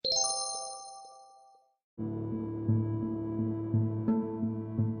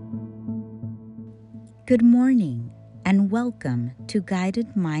Good morning and welcome to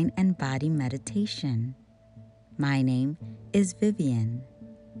Guided Mind and Body Meditation. My name is Vivian.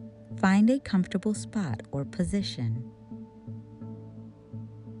 Find a comfortable spot or position.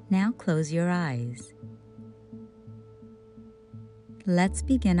 Now close your eyes. Let's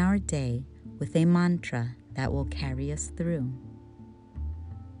begin our day with a mantra that will carry us through.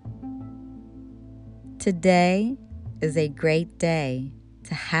 Today is a great day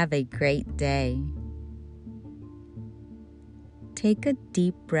to have a great day. Take a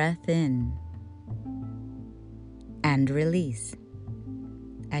deep breath in and release.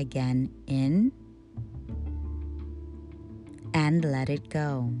 Again, in and let it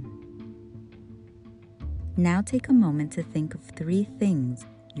go. Now take a moment to think of 3 things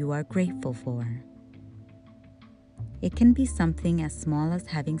you are grateful for. It can be something as small as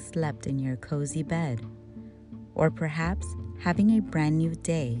having slept in your cozy bed, or perhaps having a brand new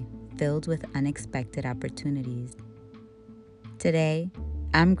day filled with unexpected opportunities. Today,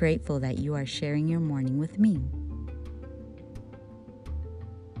 I'm grateful that you are sharing your morning with me.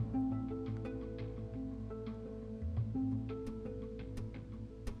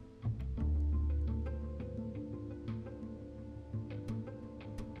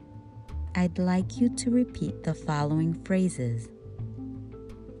 I'd like you to repeat the following phrases.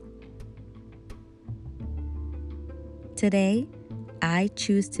 Today, I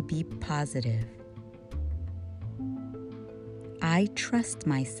choose to be positive. I trust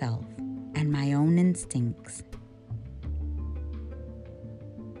myself and my own instincts.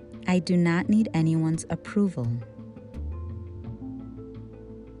 I do not need anyone's approval.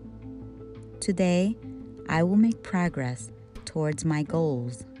 Today, I will make progress towards my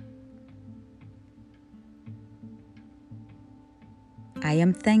goals. I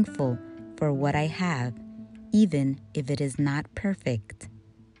am thankful for what I have, even if it is not perfect.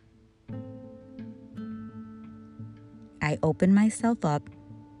 I open myself up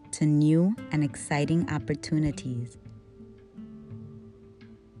to new and exciting opportunities.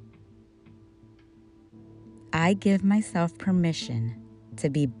 I give myself permission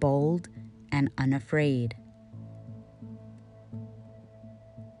to be bold and unafraid.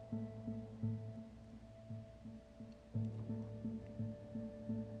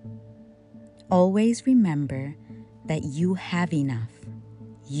 Always remember that you have enough,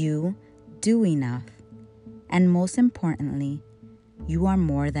 you do enough, and most importantly, you are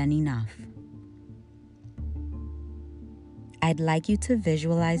more than enough. I'd like you to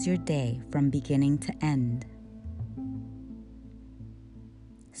visualize your day from beginning to end.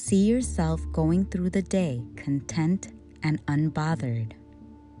 See yourself going through the day content and unbothered.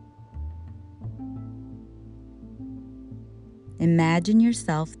 Imagine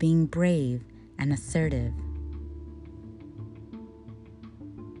yourself being brave and assertive.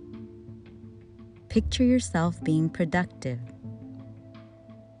 Picture yourself being productive.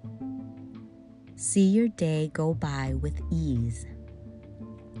 See your day go by with ease.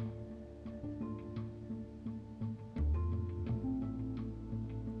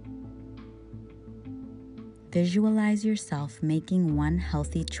 Visualize yourself making one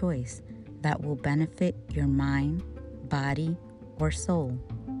healthy choice that will benefit your mind, body, or soul.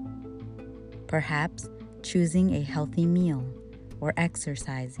 Perhaps choosing a healthy meal, or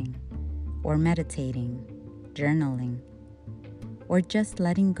exercising, or meditating, journaling, or just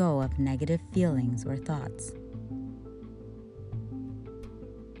letting go of negative feelings or thoughts.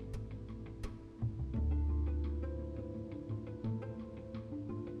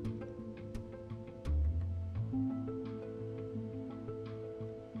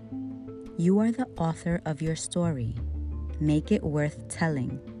 You are the author of your story. Make it worth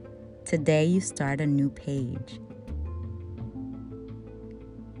telling. Today you start a new page.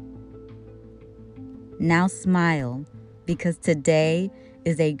 Now smile, because today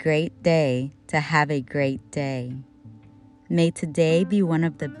is a great day to have a great day. May today be one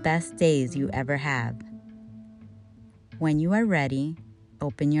of the best days you ever have. When you are ready,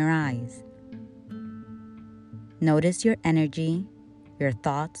 open your eyes. Notice your energy, your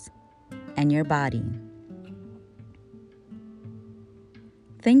thoughts, and your body.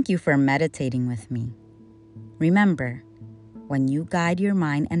 Thank you for meditating with me. Remember, when you guide your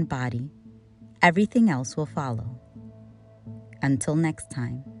mind and body, everything else will follow. Until next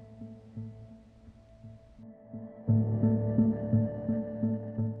time.